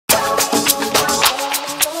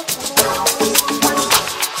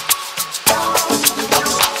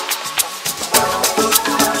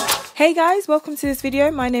Hey guys, welcome to this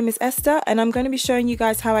video. My name is Esther and I'm going to be showing you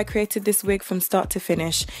guys how I created this wig from start to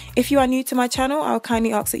finish. If you are new to my channel, I'll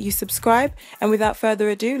kindly ask that you subscribe, and without further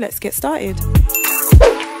ado, let's get started.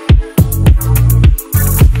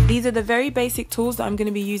 These are the very basic tools that I'm going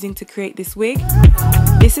to be using to create this wig.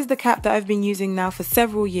 This is the cap that I've been using now for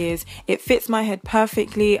several years. It fits my head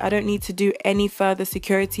perfectly. I don't need to do any further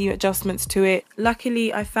security adjustments to it.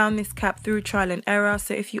 Luckily, I found this cap through trial and error,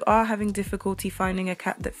 so if you are having difficulty finding a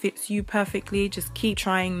cap that fits you perfectly, just keep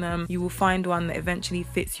trying them. You will find one that eventually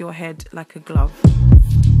fits your head like a glove.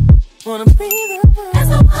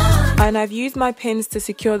 And I've used my pins to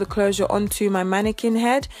secure the closure onto my mannequin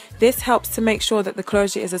head. This helps to make sure that the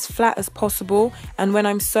closure is as flat as possible, and when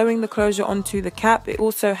I'm sewing the closure onto the cap, it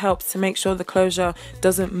also helps to make sure the closure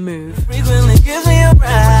doesn't move.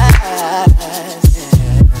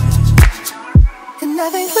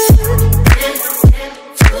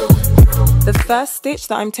 The first stitch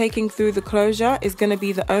that I'm taking through the closure is going to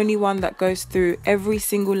be the only one that goes through every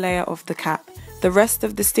single layer of the cap. The rest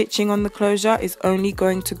of the stitching on the closure is only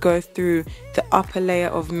going to go through the upper layer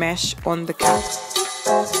of mesh on the cap.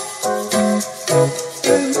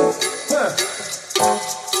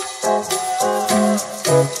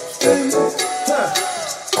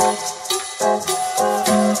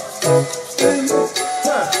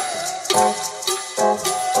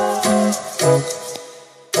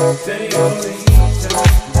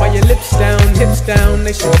 While your lips down, hips down,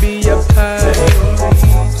 they should be up high.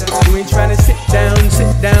 You ain't trying to sit down,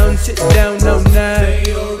 no night.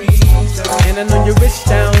 And I know your wrist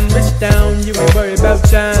down, you ain't worried about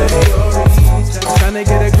time. Trying to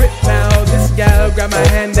get a grip now, this gal grab my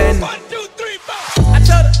hand and 1, 2, 3, 4. I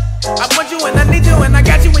told her, I want you and I need you and I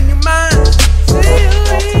got you in your mind.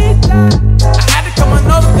 I had to come on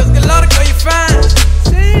over cause good Lord, girl, you fine.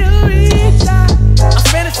 I'm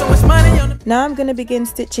spending so much money on the... Now I'm going to begin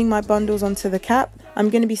stitching my bundles onto the cap. I'm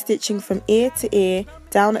going to be stitching from ear to ear,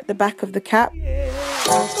 down at the back of the cap. Good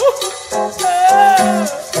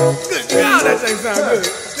God, that thing sound good.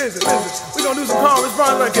 Listen, we're going to do some call and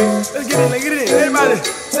response right here. Let's get in, Everybody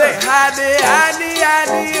say, hi there,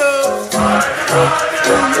 oh.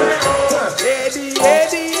 Eddie.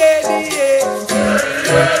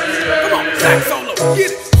 Come on, sax solo,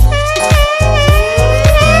 get it.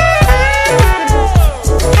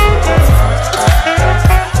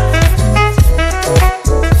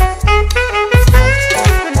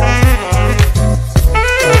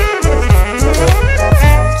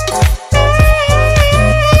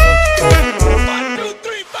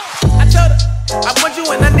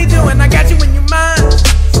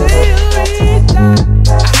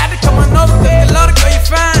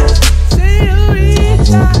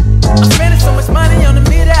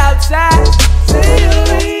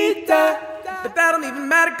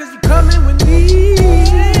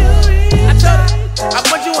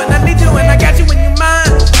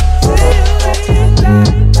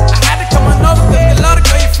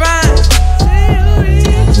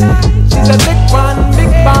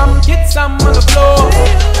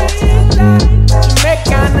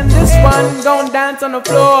 Gon' dance on the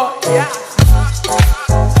floor, yeah.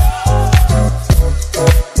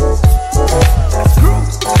 Let's groove,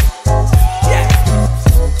 yeah.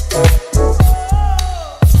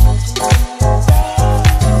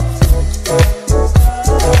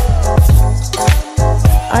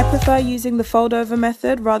 I prefer using the fold over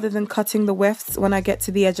method rather than cutting the wefts when I get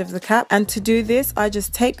to the edge of the cap, and to do this I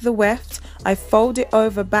just take the weft, I fold it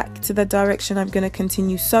over back to the direction I'm going to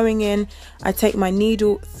continue sewing in. I take my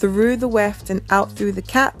needle through the weft and out through the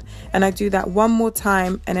cap, and I do that one more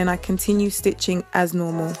time, and then I continue stitching as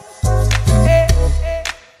normal.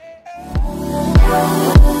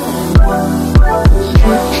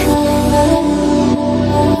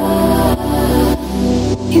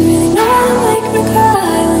 You really know I make me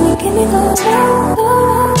cry when you give me those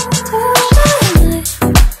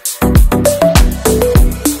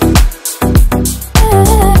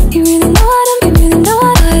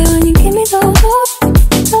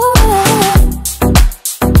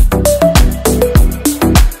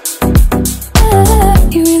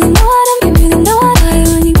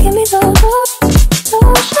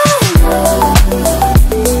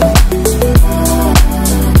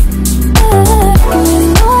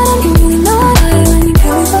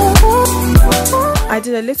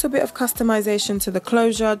a little bit of customization to the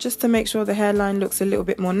closure just to make sure the hairline looks a little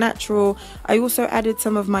bit more natural. I also added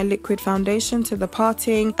some of my liquid foundation to the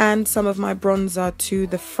parting and some of my bronzer to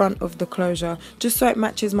the front of the closure, just so it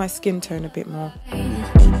matches my skin tone a bit more.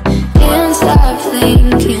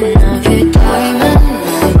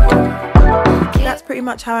 That's pretty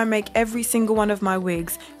much how I make every single one of my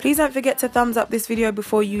wigs. Please don't forget to thumbs up this video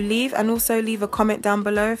before you leave, and also leave a comment down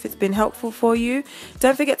below if it's been helpful for you.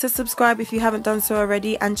 Don't forget to subscribe if you haven't done so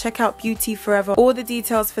already, and check out Beauty Forever. All the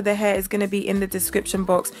details for the hair is going to be in the description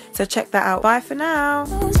box, so check that out. Bye for now.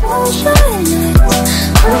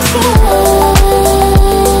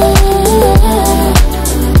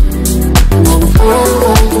 Never